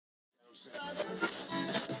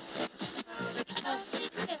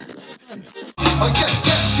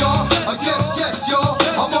Yes, y'all. Yes, y'all.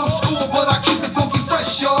 I'm old school, but I keep it funky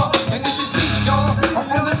fresh, y'all. And this is deep, y'all. I'm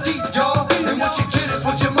from the deep, y'all. And what you get is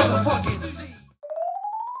what you motherfucking see.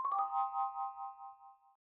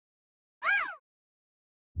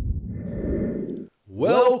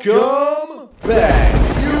 Welcome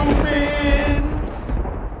back, humans!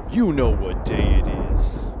 You know what day it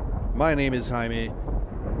is. My name is Jaime.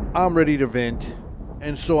 I'm ready to vent,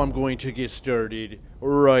 and so I'm going to get started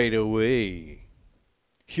right away.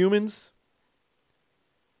 Humans,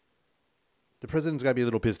 the president's got to be a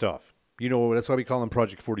little pissed off. You know, that's why we call him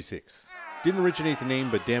Project 46. Didn't originate the name,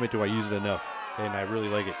 but damn it, do I use it enough. And I really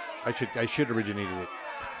like it. I should originated it.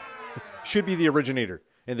 Should be the originator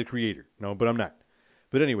and the creator. No, but I'm not.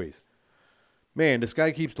 But anyways, man, this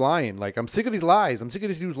guy keeps lying. Like, I'm sick of these lies. I'm sick of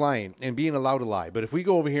this dude's lying and being allowed to lie. But if we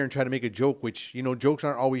go over here and try to make a joke, which, you know, jokes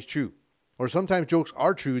aren't always true. Or sometimes jokes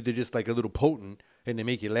are true, they're just like a little potent and they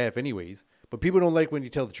make you laugh anyways. But people don't like when you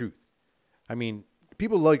tell the truth. I mean,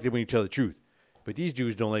 people like it when you tell the truth. But these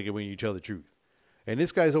dudes don't like it when you tell the truth. And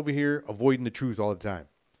this guy's over here avoiding the truth all the time.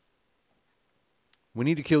 We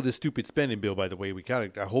need to kill this stupid spending bill, by the way. We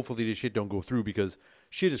gotta, hopefully this shit don't go through because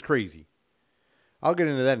shit is crazy. I'll get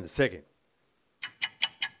into that in a second.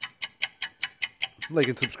 Like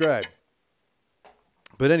and subscribe.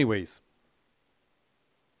 But anyways,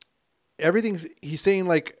 he's saying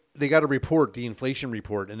like they got to report the inflation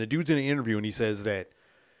report, and the dude's in an interview and he says that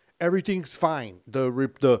everything's fine. The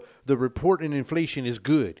report in inflation is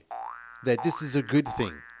good. That this is a good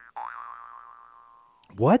thing.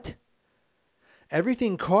 What?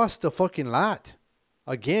 Everything costs a fucking lot.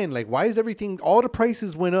 Again, like why is everything? All the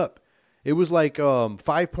prices went up. It was like 5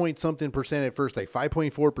 point something percent at first, like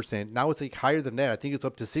 5.4%. Now it's like higher than that. I think it's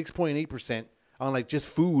up to 6.8% on like just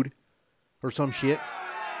food or some shit.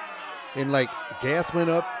 And like gas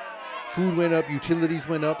went up, food went up, utilities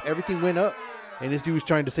went up, everything went up. And this dude was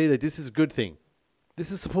trying to say that this is a good thing.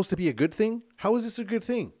 This is supposed to be a good thing? How is this a good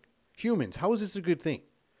thing? Humans, how is this a good thing?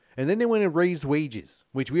 And then they went and raised wages,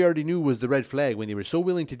 which we already knew was the red flag when they were so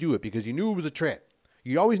willing to do it because you knew it was a trap.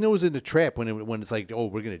 You always know it's in a trap when it's like, oh,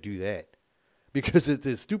 we're going to do that. Because it's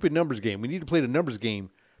a stupid numbers game. We need to play the numbers game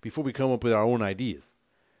before we come up with our own ideas.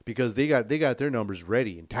 Because they got their numbers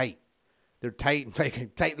ready and tight. They're tight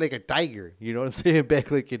and tight like a tiger. You know what I'm saying? Back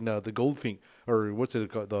like in the Goldfinger, or what's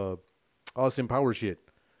it called? The Austin Power shit.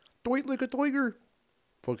 Tight like a tiger.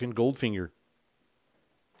 Fucking Goldfinger.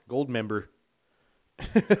 Gold member.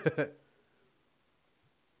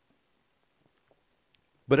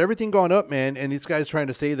 But everything gone up, man, and this guy's trying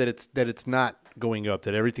to say that it's not going up,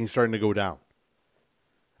 that everything's starting to go down.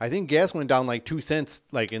 I think gas went down like 2 cents,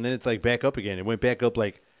 like, and then it's like back up again. It went back up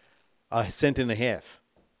like 1.5 cents.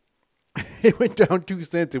 It went down 2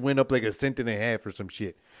 cents. It went up like 1.5 cents or some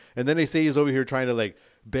shit. And then they say he's over here trying to like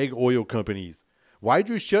beg oil companies. Why'd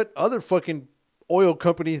you shut other fucking oil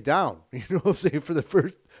companies down? You know what I'm saying? For the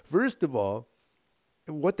first of all,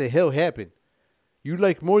 what the hell happened? You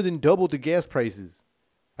like more than doubled the gas prices.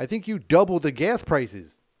 I think you doubled the gas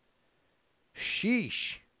prices.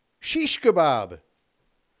 Sheesh. Sheesh kebab.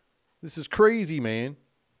 This is crazy, man.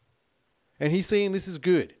 And he's saying this is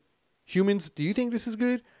good. Humans, do you think this is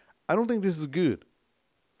good? I don't think this is good.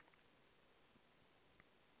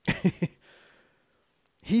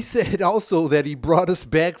 He said also that he brought us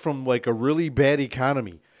back from like a really bad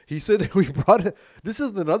economy. He said that we brought it. This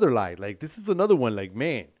is another lie. Like, this is another one. Like,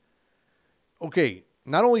 man. Okay.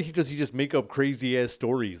 Not only does he just make up crazy ass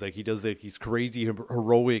stories, like he does like these crazy,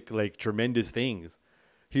 heroic, like tremendous things.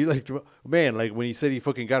 He like, man, like when he said he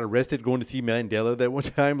fucking got arrested going to see Mandela that one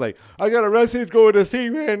time, like, I got arrested going to see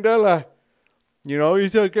Mandela. You know, he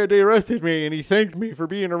said they arrested me and he thanked me for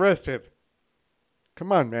being arrested.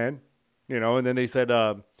 Come on, man. You know, and then they said,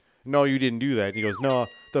 no, you didn't do that. And he goes, no,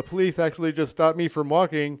 the police actually just stopped me from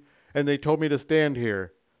walking and they told me to stand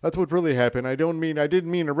here. That's what really happened. I didn't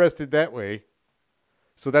mean arrested that way.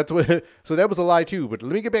 So that was a lie too. But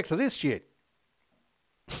let me get back to this shit.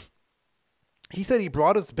 He said he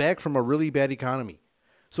brought us back from a really bad economy.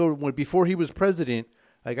 So before he was president,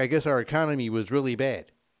 like I guess our economy was really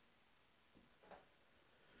bad.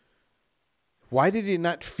 Why did it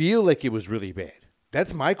not feel like it was really bad?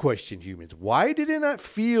 That's my question, humans. Why did it not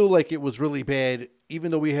feel like it was really bad,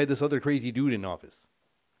 even though we had this other crazy dude in office?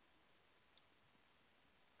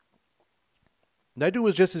 That dude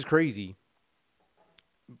was just as crazy.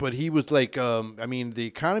 But he was like, I mean, the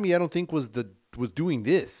economy, I don't think was doing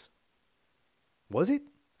this. Was it?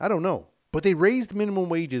 I don't know. But they raised minimum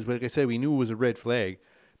wages. But like I said, we knew it was a red flag.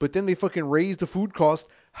 But then they fucking raised the food cost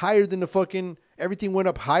higher than the fucking everything went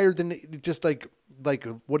up higher than just like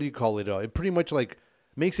what do you call it? It pretty much like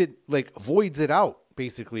makes it like voids it out.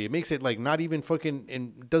 Basically, it makes it like not even fucking,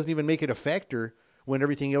 and doesn't even make it a factor when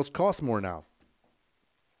everything else costs more now.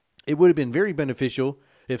 It would have been very beneficial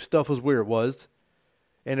if stuff was where it was,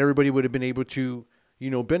 and everybody would have been able to,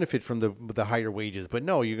 benefit from the higher wages. But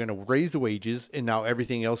no, you're going to raise the wages, and now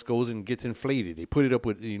everything else goes and gets inflated. They put it up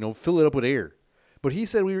with, fill it up with air. But he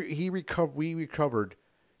said we recovered.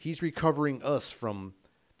 He's recovering us from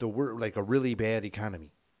like a really bad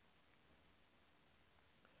economy.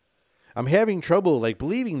 I'm having trouble like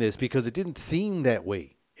believing this because it didn't seem that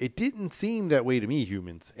way. It didn't seem that way to me,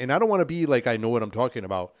 humans. And I don't want to be like I know what I'm talking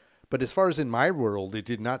about. But as far as in my world, it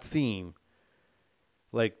did not seem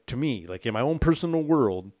like to me, like in my own personal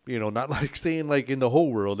world, not like saying like in the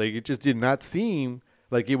whole world, like it just did not seem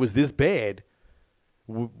like it was this bad,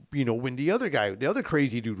 when the other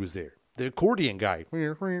crazy dude was there, the accordion guy,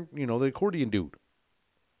 the accordion dude,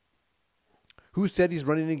 who said he's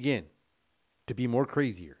running again to be more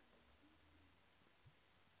crazier.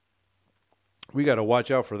 We got to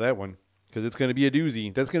watch out for that one because it's going to be a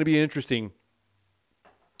doozy. That's going to be interesting.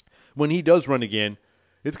 When he does run again,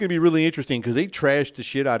 it's going to be really interesting because they trashed the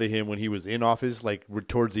shit out of him when he was in office, like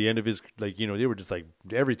towards the end of his, like, they were just like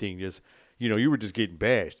everything just, you were just getting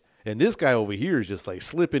bashed. And this guy over here is just like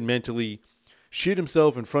slipping mentally, shit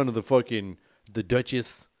himself in front of the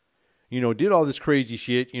Duchess, did all this crazy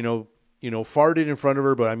shit, farted in front of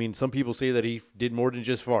her. But I mean, some people say that he did more than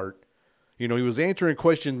just fart. He was answering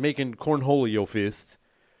questions, making cornholio fists.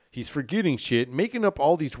 He's forgetting shit, making up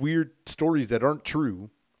all these weird stories that aren't true.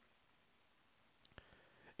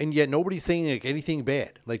 And yet nobody's saying like anything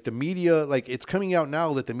bad. Like the media, like it's coming out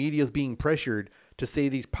now that the media is being pressured to say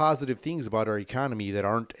these positive things about our economy that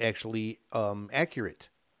aren't actually accurate.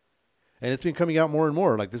 And it's been coming out more and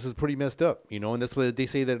more. Like this is pretty messed up, and that's why they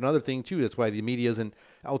say that another thing too. That's why the media isn't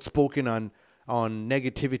outspoken on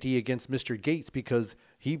negativity against Mr. Gates because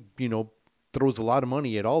he, throws a lot of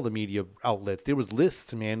money at all the media outlets. There was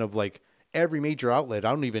lists, man, of like every major outlet. I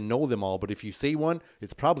don't even know them all, but if you say one,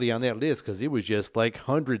 it's probably on that list because it was just like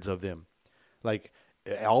hundreds of them. Like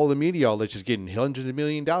all the media outlets just getting hundreds of $1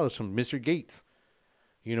 million from Mr. Gates.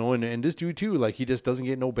 And this dude too, like he just doesn't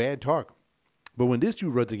get no bad talk. But when this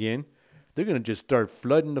dude runs again, they're going to just start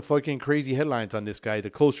flooding the fucking crazy headlines on this guy the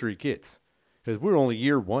closer he gets. Because we're only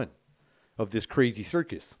year one of this crazy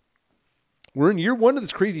circus. We're in year one of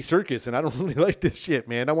this crazy circus, and I don't really like this shit,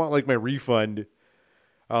 man. I want like my refund.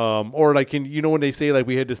 Or like, when they say like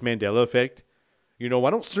we had this Mandela effect, why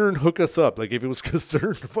don't CERN hook us up? Like if it was because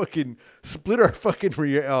CERN fucking split our fucking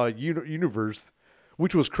universe,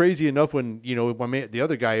 which was crazy enough when, my man, the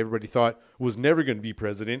other guy everybody thought was never going to be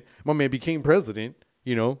president. My man became president,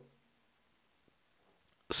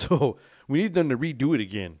 So we need them to redo it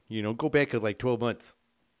again, go back at like 12 months.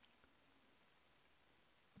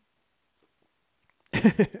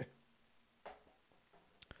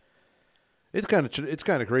 It's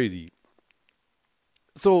kind of crazy.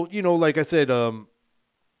 So, like I said,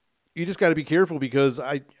 you just got to be careful because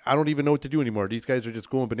I don't even know what to do anymore. These guys are just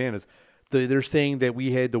going bananas. They're saying that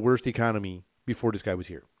we had the worst economy before this guy was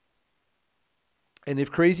here. And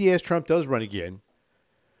if crazy ass Trump does run again,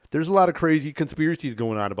 there's a lot of crazy conspiracies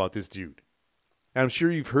going on about this dude. I'm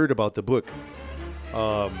sure you've heard about the book,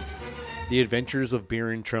 The Adventures of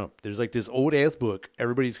Baron Trump. There's like this old ass book.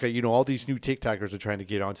 Everybody's got, all these new TikTokers are trying to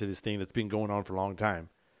get onto this thing that's been going on for a long time.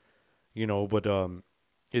 But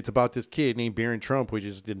it's about this kid named Baron Trump, which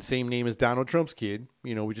is the same name as Donald Trump's kid,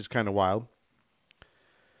 which is kind of wild.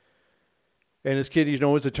 And this kid,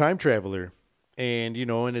 is a time traveler. And,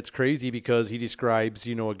 and it's crazy because he describes,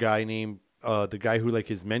 a guy named, the guy who like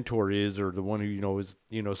his mentor is, or the one who, is,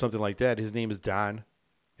 something like that. His name is Don.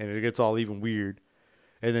 And it gets all even weird.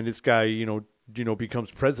 And then this guy,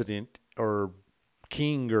 becomes president or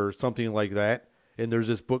king or something like that. And there's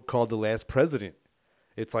this book called The Last President.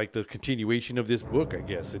 It's like the continuation of this book, I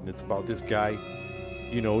guess. And it's about this guy,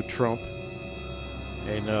 Trump.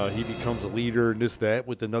 And he becomes a leader and this, that,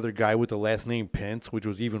 with another guy with the last name Pence, which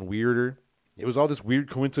was even weirder. It was all this weird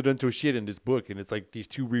coincidental shit in this book. And it's like these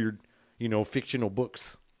two weird, fictional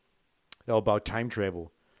books all about time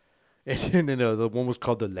travel. And then the one was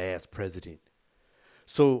called The Last President.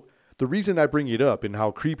 So the reason I bring it up and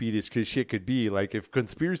how creepy this shit could be, like if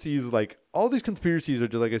conspiracies, like all these conspiracies are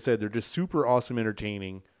just, like I said, they're just super awesome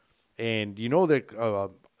entertaining. And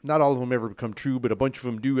that not all of them ever become true, but a bunch of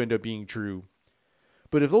them do end up being true.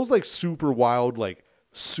 But if those like super wild, like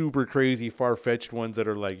super crazy, far-fetched ones that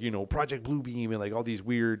are like, Project Bluebeam and like all these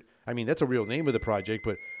weird, I mean, that's a real name of the project,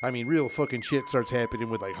 but I mean, real fucking shit starts happening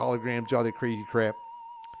with like holograms, all that crazy crap.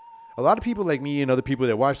 A lot of people like me and other people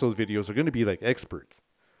that watch those videos are going to be like experts.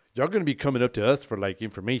 Y'all going to be coming up to us for like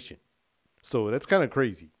information. So that's kind of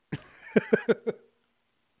crazy.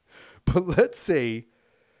 But let's say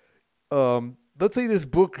this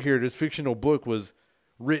book here, this fictional book, was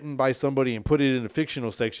written by somebody and put it in the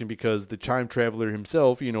fictional section because the time traveler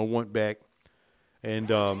himself, went back and,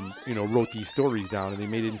 wrote these stories down, and they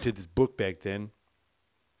made it into this book back then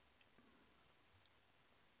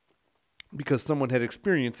because someone had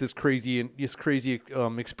experienced this crazy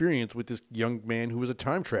experience with this young man who was a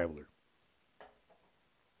time traveler.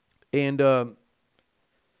 And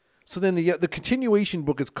so then the continuation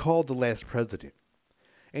book is called The Last President.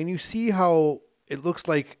 And you see how it looks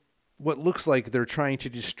like they're trying to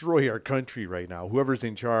destroy our country right now. Whoever's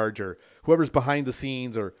in charge or whoever's behind the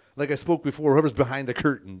scenes, or like I spoke before, whoever's behind the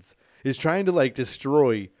curtains is trying to like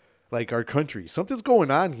destroy like our country. Something's going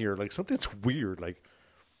on here. Like something's weird. Like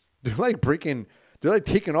they're like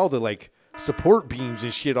taking all the like support beams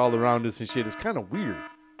and shit all around us and shit. It's kind of weird.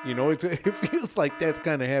 It feels like that's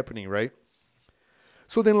kind of happening, right?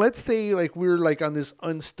 So then let's say like we're like on this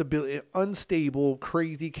unstable,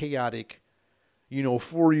 crazy, chaotic,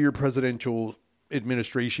 4-year presidential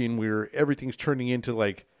administration where everything's turning into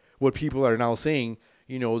like what people are now saying,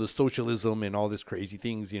 the socialism and all this crazy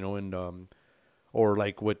things, and or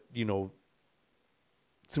like what,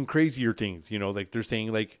 some crazier things, like they're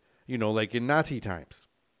saying like, like in Nazi times.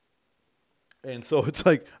 And so it's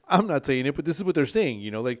like, I'm not saying it, but this is what they're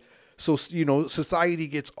saying, like, so, society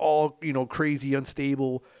gets all, crazy,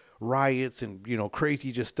 unstable riots and,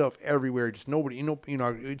 crazy just stuff everywhere. Just nobody,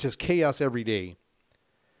 it's just chaos every day.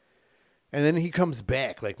 And then he comes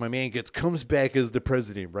back, like my man comes back as the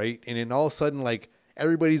president, right? And then all of a sudden, like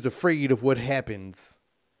everybody's afraid of what happens.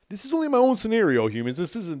 This is only my own scenario, humans.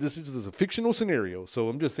 This is a fictional scenario. So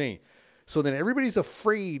I'm just saying. So then everybody's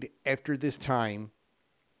afraid after this time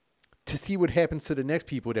to see what happens to the next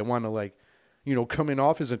people that want to like, come in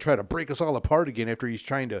office and try to break us all apart again after he's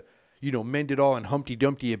trying to, mend it all and Humpty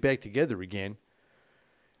Dumpty it back together again.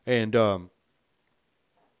 And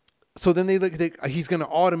so then he's going to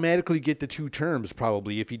automatically get the 2 terms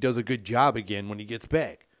probably if he does a good job again when he gets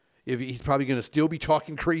back. If he's probably going to still be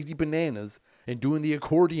talking crazy bananas and doing the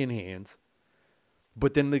accordion hands.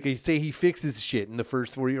 But then like I say, he fixes shit in the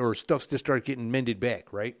first 4 years, or stuff's to start getting mended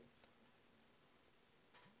back, right?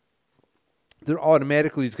 Then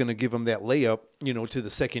automatically is going to give him that layup, to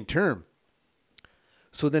the second term.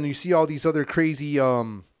 So then you see all these other crazy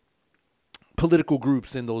political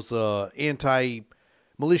groups and those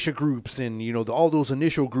anti-militia groups and, all those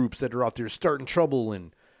initial groups that are out there starting trouble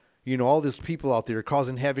and, all these people out there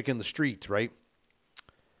causing havoc in the streets, right?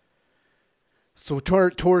 So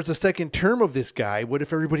towards the second term of this guy, what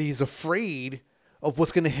if everybody is afraid of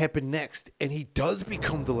what's going to happen next, and he does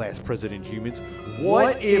become the last president, humans?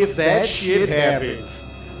 What if that shit happens?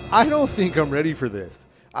 I don't think I'm ready for this.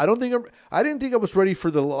 I didn't think I was ready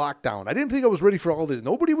for the lockdown. I didn't think I was ready for all this.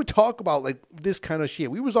 Nobody would talk about like this kind of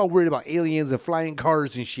shit. We was all worried about aliens and flying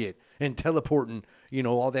cars and shit and teleporting,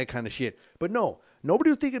 all that kind of shit. But no,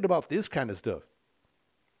 nobody was thinking about this kind of stuff.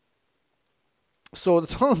 So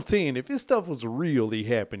that's all I'm saying. If this stuff was really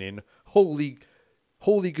happening, holy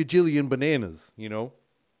gajillion bananas,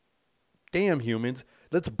 Damn, humans.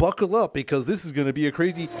 Let's buckle up because this is going to be a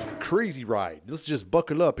crazy, crazy ride. Let's just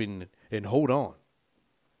buckle up and hold on.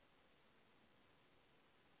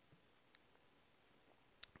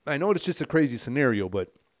 I know it's just a crazy scenario,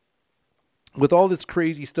 but with all this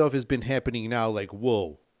crazy stuff has been happening now, like,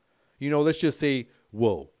 whoa. Let's just say,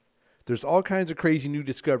 whoa. There's all kinds of crazy new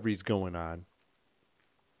discoveries going on.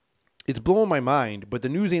 It's blowing my mind, but the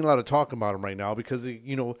news ain't allowed to talk about them right now because,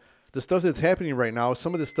 the stuff that's happening right now,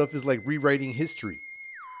 some of this stuff is like rewriting history.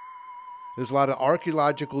 There's a lot of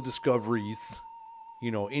archaeological discoveries.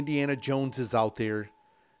 Indiana Jones is out there.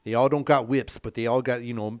 They all don't got whips, but they all got,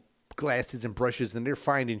 glasses and brushes, and they're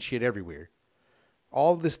finding shit everywhere.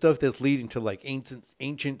 All this stuff that's leading to like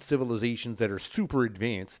ancient civilizations that are super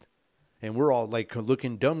advanced, and we're all like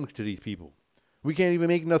looking dumb to these people. We can't even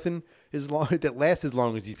make nothing that lasts as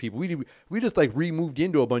long as these people. We just like removed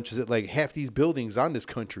into a bunch of like half these buildings on this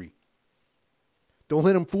country. Don't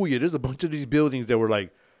let them fool you. There's a bunch of these buildings that were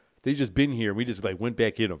like, they just been here. We just like went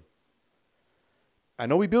back in them. I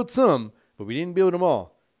know we built some, but we didn't build them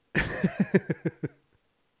all.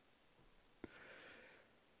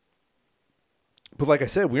 But like I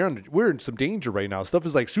said, we're in some danger right now. Stuff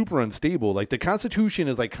is like super unstable. Like the Constitution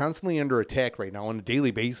is like constantly under attack right now on a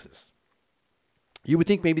daily basis. You would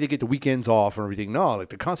think maybe they get the weekends off and everything. No, like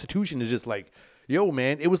the Constitution is just like, yo,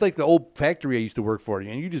 man, it was like the old factory I used to work for,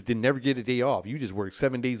 and you just didn't never get a day off. You just worked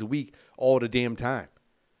 7 days a week all the damn time.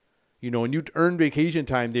 You know, and you earned vacation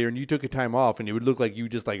time there and you took a time off and it would look like you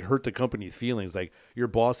just like hurt the company's feelings. Like your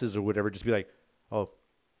bosses or whatever, just be like, oh,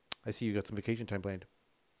 I see you got some vacation time planned.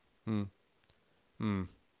 And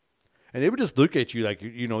they would just look at you like,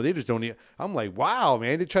 you know, they just don't need, I'm like, wow,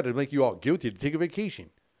 man, they try to make you all guilty to take a vacation.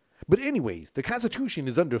 But anyways, the Constitution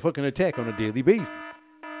is under fucking attack on a daily basis.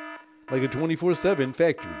 Like a 24/7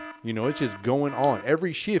 factory. You know, it's just going on.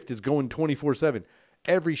 Every shift is going 24/7.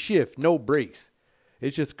 Every shift, no breaks.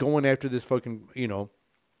 It's just going after this fucking, you know.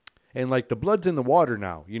 And like the blood's in the water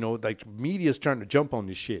now. You know, like media's trying to jump on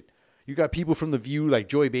this shit. You got people from The View like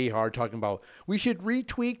Joy Behar talking about, we should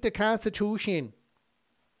retweak the Constitution.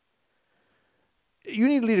 You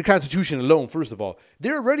need to leave the Constitution alone, first of all.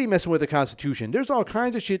 They're already messing with the Constitution. There's all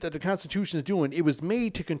kinds of shit that the Constitution is doing. It was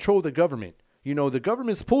made to control the government. You know, the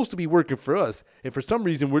government's supposed to be working for us. And for some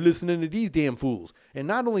reason, we're listening to these damn fools. And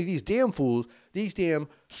not only these damn fools, these damn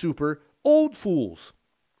super old fools.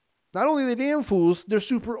 Not only the damn fools, they're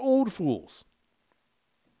super old fools.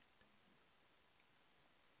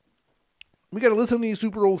 We got to listen to these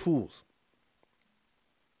super old fools.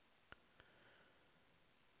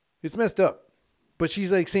 It's messed up. But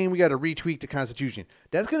she's like saying we got to retweak the Constitution.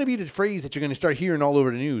 That's going to be the phrase that you're going to start hearing all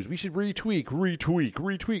over the news. We should retweak.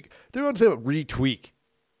 They're going to say retweak.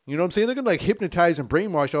 You know what I'm saying? They're going to like hypnotize and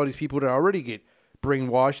brainwash all these people that already get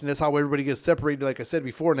brainwashed. And that's how everybody gets separated, like I said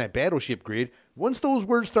before, in that battleship grid. Once those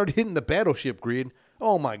words start hitting the battleship grid,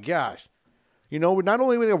 oh my gosh. You know, not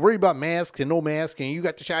only we got to worry about masks and no mask, and you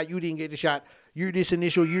got the shot, you didn't get the shot. You're this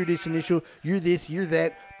initial, you're this initial, you're this, you're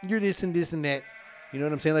that, you're this and that. You know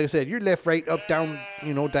what I'm saying? Like I said, you're left, right, up, down,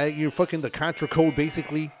 you know, you're fucking the Contra code,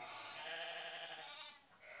 basically.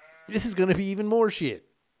 This is going to be even more shit.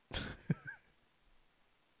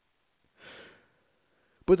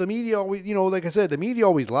 But the media always, you know, like I said, the media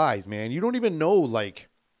always lies, man. You don't even know, like,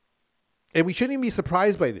 and we shouldn't even be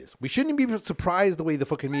surprised by this. We shouldn't be surprised the way the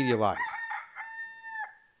fucking media lies.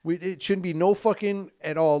 It shouldn't be no fucking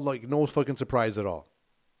at all, like, no fucking surprise at all.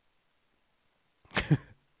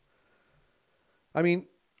 I mean,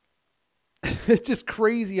 it's just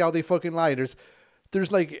crazy how they fucking lie.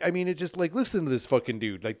 There's like, I mean, it's just like, listen to this fucking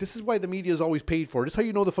dude. Like, this is why the media is always paid for. This is how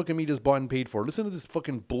you know the fucking media is bought and paid for. Listen to this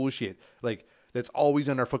fucking bullshit. Like, that's always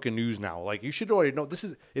on our fucking news now. Like, you should already know this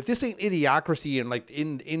is, if this ain't idiocracy and like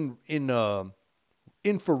in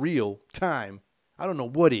for real time, I don't know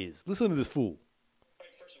what is. Listen to this fool.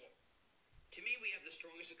 First of all, to me, we have the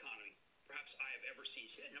strongest economy perhaps I have ever seen.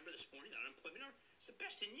 See that number this morning, the unemployment number? It's the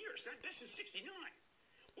best in years. It's the best since '69.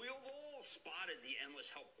 We have all spotted the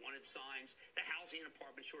endless help wanted signs, the housing and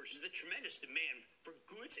apartment shortages, the tremendous demand for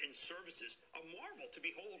goods and services, a marvel to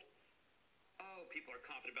behold. Oh, people are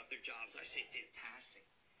confident about their jobs. I say fantastic.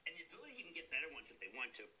 And the ability to even get better ones if they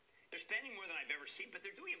want to. They're spending more than I've ever seen, but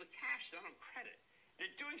they're doing it with cash, not on credit.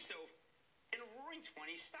 They're doing so in a roaring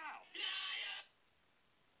 20s style.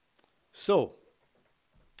 So,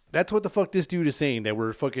 that's what the fuck this dude is saying, that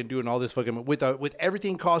we're fucking doing all this fucking, with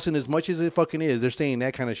everything costing as much as it fucking is, they're saying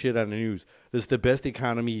that kind of shit on the news. This is the best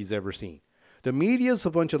economy he's ever seen. The media's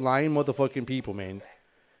a bunch of lying motherfucking people, man.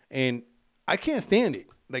 And I can't stand it.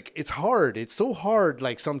 Like, it's hard. It's so hard,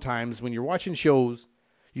 like, sometimes when you're watching shows,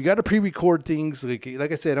 you got to pre-record things. Like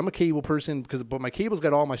I said, I'm a cable person, but my cable's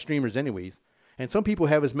got all my streamers anyways. And some people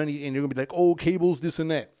have as many, and you're going to be like, oh, cables, this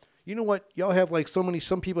and that. You know what? Y'all have like some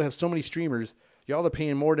people have so many streamers. Y'all are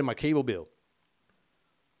paying more than my cable bill.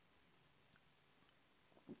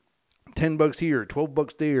 $10 here,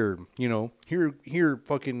 $12 there, you know, here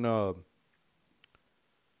fucking,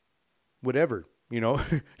 whatever, you know,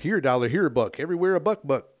 here a dollar, here a buck, everywhere a buck.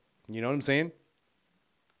 You know what I'm saying?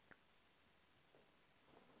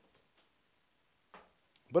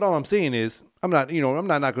 But all I'm saying is, I'm not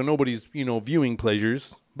knocking nobody's, viewing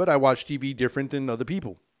pleasures, but I watch TV different than other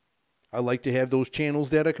people. I like to have those channels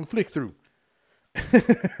that I can flick through.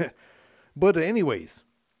 But anyways,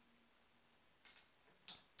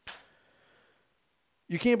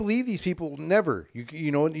 you can't believe these people. Never.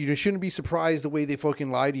 You shouldn't be surprised the way they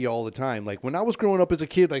fucking lie to you all the time. Like when I was growing up as a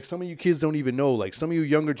kid, like some of you kids don't even know, like some of you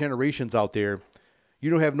younger generations out there, you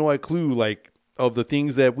don't have no clue like of the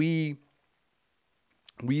things that we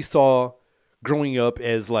saw growing up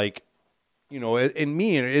as like, and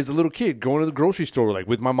me as a little kid going to the grocery store, like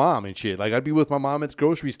with my mom and shit. Like I'd be with my mom at the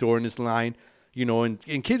grocery store in this line,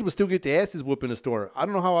 and kids would still get their asses whooped in the store. I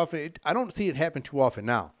don't know how often, I don't see it happen too often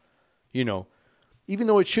now, even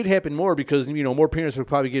though it should happen more because, more parents would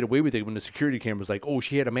probably get away with it when the security camera's like, oh,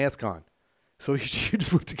 she had a mask on. So she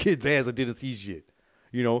just whooped the kid's ass and didn't see shit,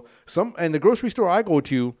 and the grocery store I go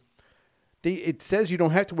to, it says you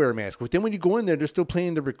don't have to wear a mask, but then when you go in there, they're still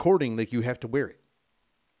playing the recording like you have to wear it.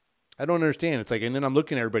 I don't understand. It's like, and then I'm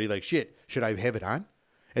looking at everybody like, shit, should I have it on?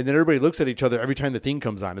 And then everybody looks at each other every time the thing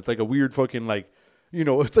comes on. It's like a weird fucking like, you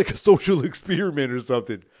know, it's like a social experiment or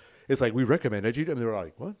something. It's like, we recommend it. And they're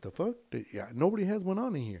like, what the fuck? Yeah, nobody has one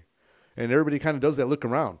on in here. And everybody kind of does that look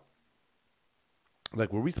around.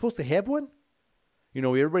 Like, were we supposed to have one? You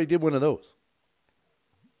know, everybody did one of those.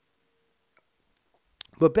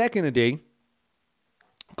 But back in the day,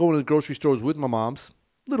 going to the grocery stores with my mom's,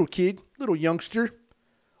 little kid, little youngster,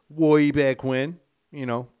 way back when, you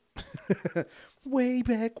know, way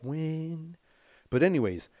back when. But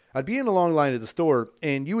anyways, I'd be in a long line at the store,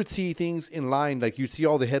 and you would see things in line, like you'd see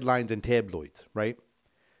all the headlines in tabloids, right?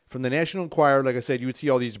 From the National Enquirer, like I said, you would see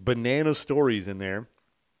all these banana stories in there,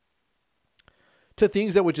 to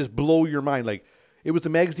things that would just blow your mind. Like, it was a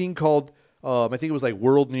magazine called, I think it was like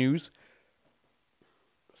World News.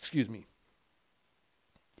 Excuse me.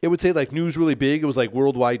 It would say like news really big. It was like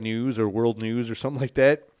Worldwide News or World News or something like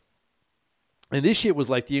that. And this shit was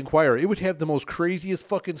like the Enquirer. It would have the most craziest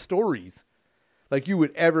fucking stories like you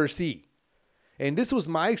would ever see. And this was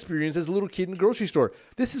my experience as a little kid in the grocery store.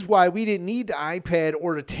 This is why we didn't need the iPad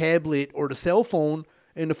or the tablet or the cell phone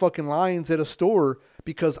in the fucking lines at a store,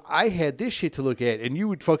 because I had this shit to look at. And you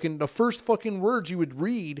would fucking, the first fucking words you would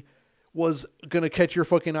read was going to catch your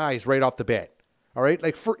fucking eyes right off the bat. All right?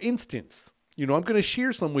 Like, for instance, you know, I'm going to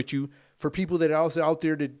share some with you for people that are also out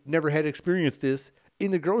there that never had experienced this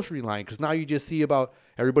in the grocery line. Because now you just see about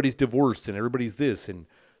everybody's divorced and everybody's this and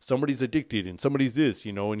somebody's addicted and somebody's this,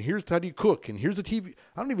 you know, and here's how do you cook and here's the TV.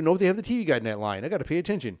 I don't even know if they have the TV guide in that line. I got to pay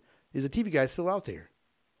attention. Is the TV guide still out there?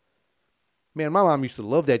 Man, my mom used to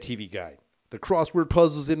love that TV guide. The crossword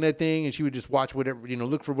puzzles in that thing, and she would just watch whatever, you know,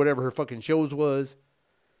 look for whatever her fucking shows was.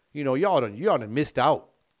 You know, y'all done missed out.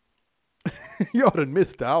 Y'all done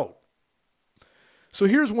missed out. So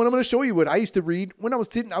here's one I'm going to show you what I used to read when I was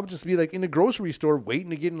sitting. I would just be like in the grocery store waiting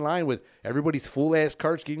to get in line with everybody's full ass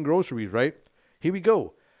carts getting groceries, right? Here we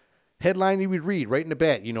go. Headline you would read right in the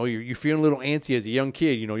bat. You know, you're feeling a little antsy as a young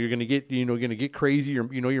kid. You know, you're going to get, you know, going to get crazy.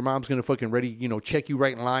 Or, you know, your mom's going to fucking ready, you know, check you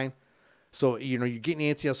right in line. So, you know, you're getting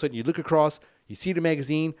antsy. All of a sudden you look across, you see the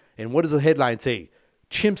magazine, and what does the headline say?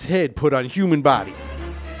 Chimp's head put on human body.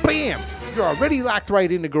 Bam! You're already locked right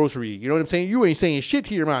in the grocery. You know what I'm saying? You ain't saying shit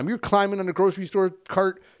to your mom. You're climbing on the grocery store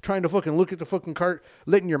cart, trying to fucking look at the fucking cart,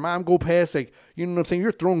 letting your mom go past. Like, you know what I'm saying?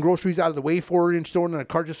 You're throwing groceries out of the way for her and storing in a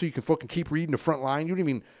cart just so you can fucking keep reading the front line. You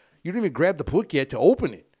didn't even grab the book yet to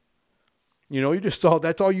open it. You know, you just saw,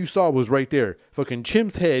 that's all you saw was right there. Fucking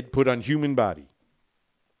Chimp's head put on human body.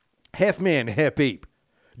 Half man, half ape.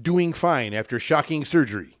 Doing fine after shocking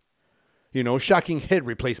surgery. You know, shocking head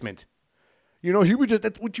replacement. You know,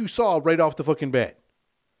 that's what you saw right off the fucking bat.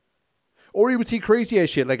 Or you would see crazy ass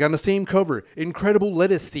shit, like on the same cover, incredible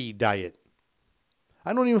lettuce seed diet.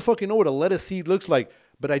 I don't even fucking know what a lettuce seed looks like,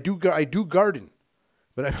 but I do garden.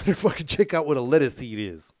 But I better fucking check out what a lettuce seed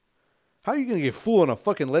is. How are you going to get full on a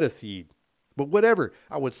fucking lettuce seed? But whatever,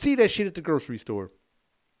 I would see that shit at the grocery store.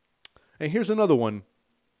 And here's another one.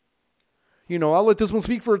 You know, I'll let this one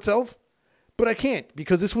speak for itself. But I can't,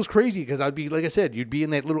 because this was crazy, because I'd be, like I said, you'd be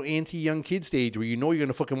in that little anti-young kid stage where you know you're going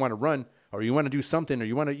to fucking want to run, or you want to do something, or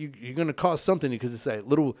you're going to cause something, because it's that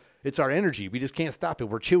little, it's our energy. We just can't stop it.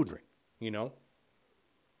 We're children, you know?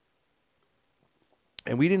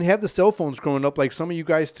 And we didn't have the cell phones growing up like some of you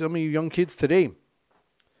guys, some of you young kids today.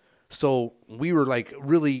 So we were like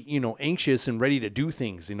really, you know, anxious and ready to do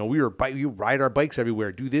things. You know, we ride our bikes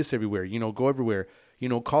everywhere, do this everywhere, you know, go everywhere. You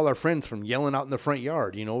know, call our friends from yelling out in the front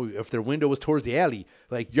yard. You know, if their window was towards the alley,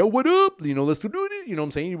 like, yo, what up? You know, let's do it. You know what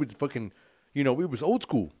I'm saying? You would fucking, you know, it was old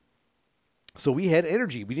school. So we had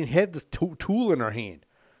energy. We didn't have this tool in our hand.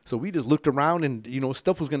 So we just looked around and, you know,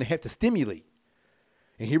 stuff was going to have to stimulate.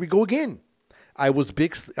 And here we go again. I was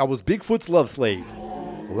Bigfoot's love slave.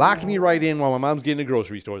 Locked me right in while my mom's getting to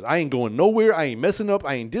grocery stores. I ain't going nowhere. I ain't messing up.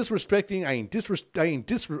 I ain't disrespecting. I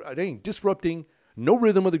ain't disrupting no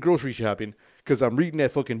rhythm of the grocery shopping because I'm reading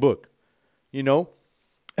that fucking book. You know?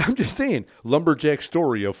 I'm just saying, Lumberjack's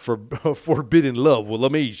story of forbidden love will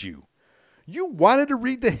amaze you. You wanted to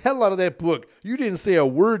read the hell out of that book. You didn't say a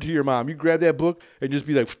word to your mom. You grabbed that book and just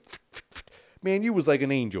be like, man, you was like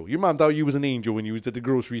an angel. Your mom thought you was an angel when you was at the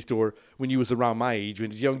grocery store when you was around my age,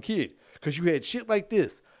 when you was a young kid. Because you had shit like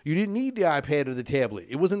this. You didn't need the iPad or the tablet.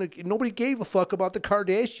 Nobody gave a fuck about the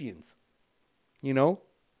Kardashians. You know?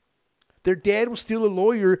 Their dad was still a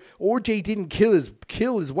lawyer. OJ didn't kill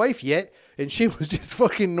his wife yet, and shit was just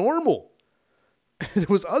fucking normal. There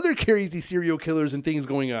was other crazy serial killers and things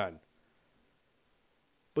going on.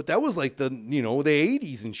 But that was like the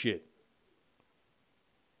 80s and shit.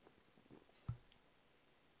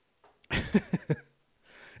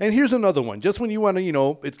 And here's another one. Just when you want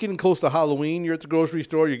to, it's getting close to Halloween, you're at the grocery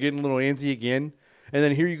store, you're getting a little antsy again. And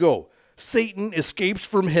then here you go. Satan escapes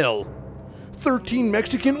from hell. 13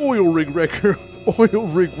 Mexican oil rig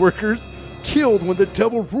workers killed when the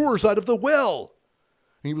devil roars out of the well.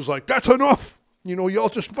 And he was like, that's enough. Y'all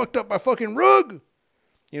just fucked up my fucking rug.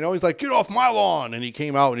 He's like, get off my lawn. And he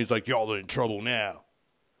came out and he's like, y'all are in trouble now.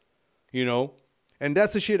 And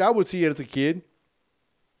that's the shit I would see as a kid.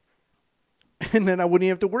 And then I wouldn't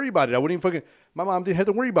even have to worry about it. My mom didn't have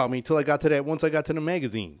to worry about me until once I got to the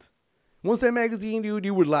magazines. Once that magazine, dude,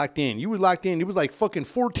 you were locked in. It was like fucking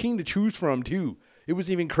 14 to choose from, too. It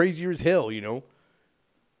was even crazier as hell,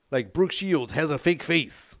 Like Brooke Shields has a fake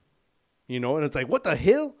face, and it's like, what the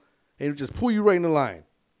hell? And it would just pull you right in the line.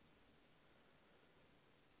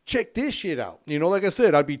 Check this shit out. Like I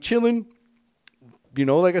said, I'd be chilling.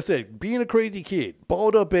 Like I said, being a crazy kid,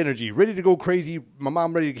 balled up energy, ready to go crazy. My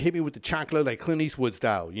mom ready to hit me with the chocolate like Clint Eastwood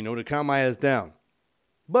style, to calm my ass down.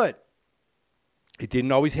 But it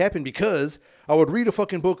didn't always happen because I would read a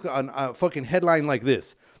fucking book on a fucking headline like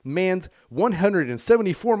this. Man's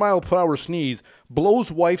 174 mile per hour sneeze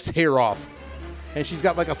blows wife's hair off. And she's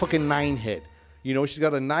got like a fucking 9 head. She's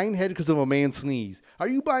got a 9 head because of a man's sneeze. Are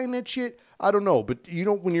you buying that shit? I don't know. But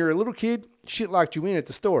when you're a little kid, shit locked you in at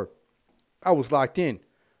the store. I was locked in,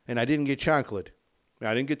 and I didn't get chocolate.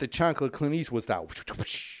 I didn't get the chocolate Clint Eastwood style.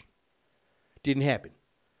 Didn't happen.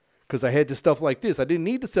 Because I had the stuff like this. I didn't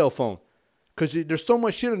need the cell phone. Because there's so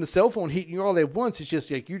much shit on the cell phone hitting you all at once. It's just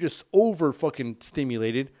like you're just over fucking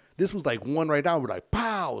stimulated. This was like one right down. We're like,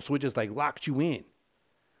 pow. So it just like locked you in.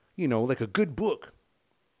 Like a good book.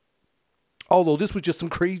 Although this was just some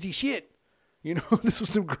crazy shit. This was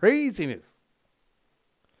some craziness.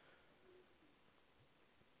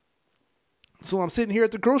 So I'm sitting here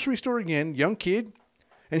at the grocery store again, young kid,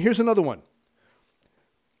 and here's another one.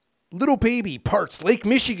 Little baby parts Lake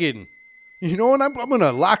Michigan. And I'm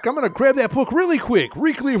gonna grab that book really quick.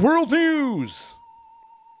 Weekly World News.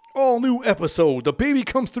 All new episode. The baby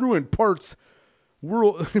comes through and parts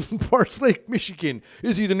Lake Michigan.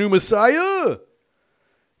 Is he the new Messiah?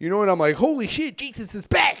 And I'm like, holy shit, Jesus is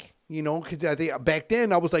back. Because I think back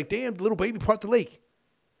then I was like, damn, the little baby part the lake.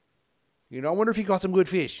 I wonder if he caught some good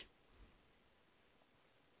fish.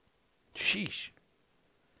 Sheesh.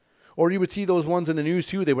 Or you would see those ones in the news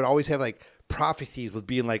too. They would always have like prophecies was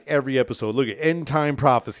being like every episode. Look at end time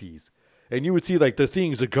prophecies. And you would see like the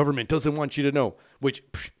things the government doesn't want you to know. Which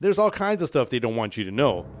there's all kinds of stuff they don't want you to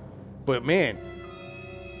know. But man,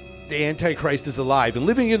 the Antichrist is alive and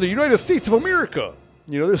living in the United States of America.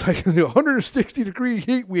 There's like a 160-degree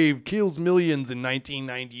heat wave kills millions in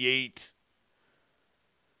 1998.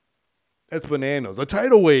 That's bananas. A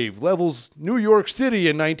tidal wave levels New York City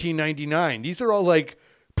in 1999. These are all like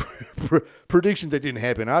predictions that didn't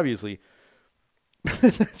happen, obviously.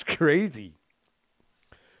 That's crazy.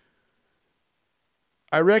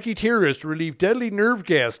 Iraqi terrorists relieve deadly nerve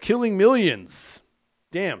gas, killing millions.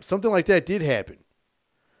 Damn, something like that did happen.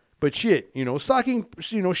 But shit,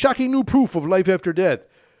 shocking new proof of life after death.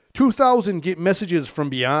 2,000 get messages from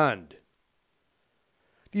beyond.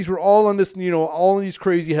 These were all on this, all of these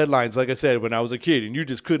crazy headlines, like I said, when I was a kid, and you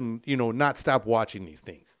just couldn't, not stop watching these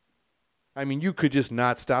things. I mean, you could just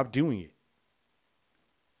not stop doing it.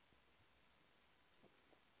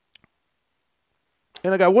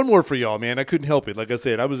 And I got one more for y'all, man. I couldn't help it. Like I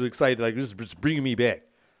said, I was excited. Like, this is bringing me back.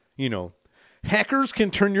 Hackers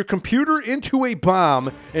can turn your computer into a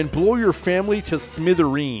bomb and blow your family to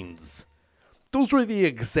smithereens. Those were the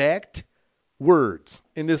exact words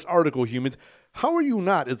in this article, humans. How are you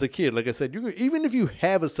not, as a kid, like I said, even if you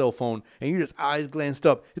have a cell phone and you just eyes glanced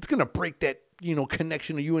up, it's going to break that,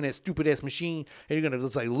 connection to you and that stupid-ass machine, and you're going to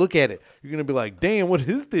just, like, look at it. You're going to be like, damn, what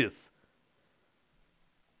is this?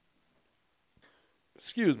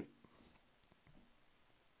 Excuse me.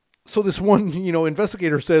 So this one,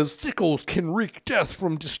 investigator says sickles can wreak death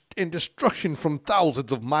and destruction from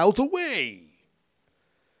thousands of miles away.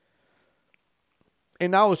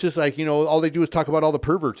 And now it's just like, all they do is talk about all the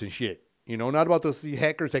perverts and shit. Not about those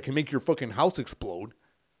hackers that can make your fucking house explode.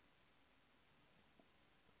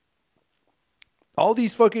 All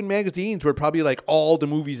these fucking magazines were probably like all the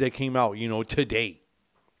movies that came out, today.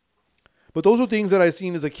 But those were things that I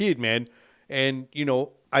seen as a kid, man. And,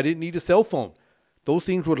 I didn't need a cell phone. Those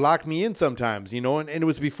things would lock me in sometimes, and it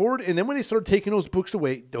was before, and then when they started taking those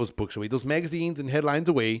magazines and headlines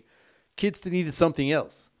away, kids needed something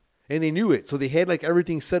else. And they knew it. So they had like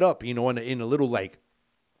everything set up, in a little like,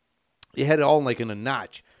 they had it all like in a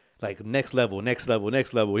notch, like next level, next level,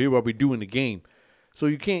 next level. Here what we do in the game. So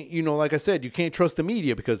you can't, like I said, you can't trust the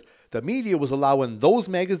media because the media was allowing those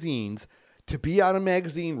magazines to be on a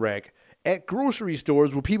magazine rack at grocery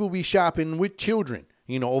stores where people be shopping with children.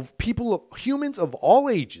 You know, of people, humans of all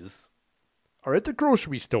ages are at the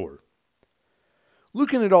grocery store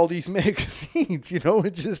looking at all these magazines, you know,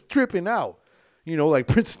 and just tripping out. You know, like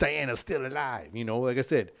Princess Diana's still alive. You know, like I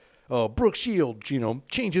said, Brooke Shields, you know,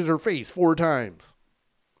 changes her face 4 times.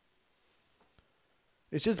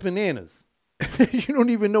 It's just bananas. You don't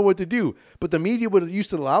even know what to do. But the media used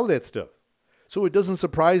to allow that stuff. So it doesn't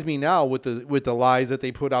surprise me now with the lies that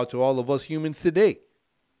they put out to all of us humans today.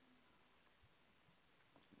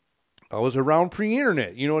 I was around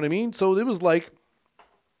pre-internet, you know what I mean? So it was like,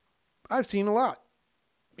 I've seen a lot,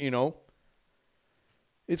 you know.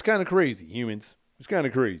 It's kind of crazy, humans. It's kind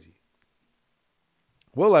of crazy.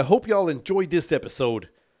 Well, I hope y'all enjoyed this episode.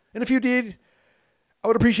 And if you did, I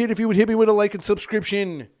would appreciate if you would hit me with a like and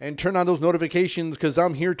subscription and turn on those notifications because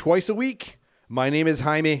I'm here twice a week. My name is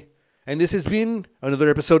Jaime, and this has been another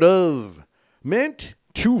episode of Meant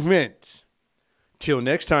to Vent. Till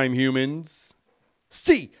next time, humans.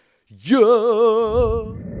 See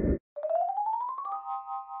ya!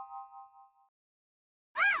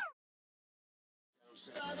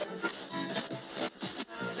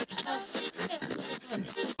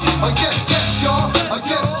 Yes, yes, y'all.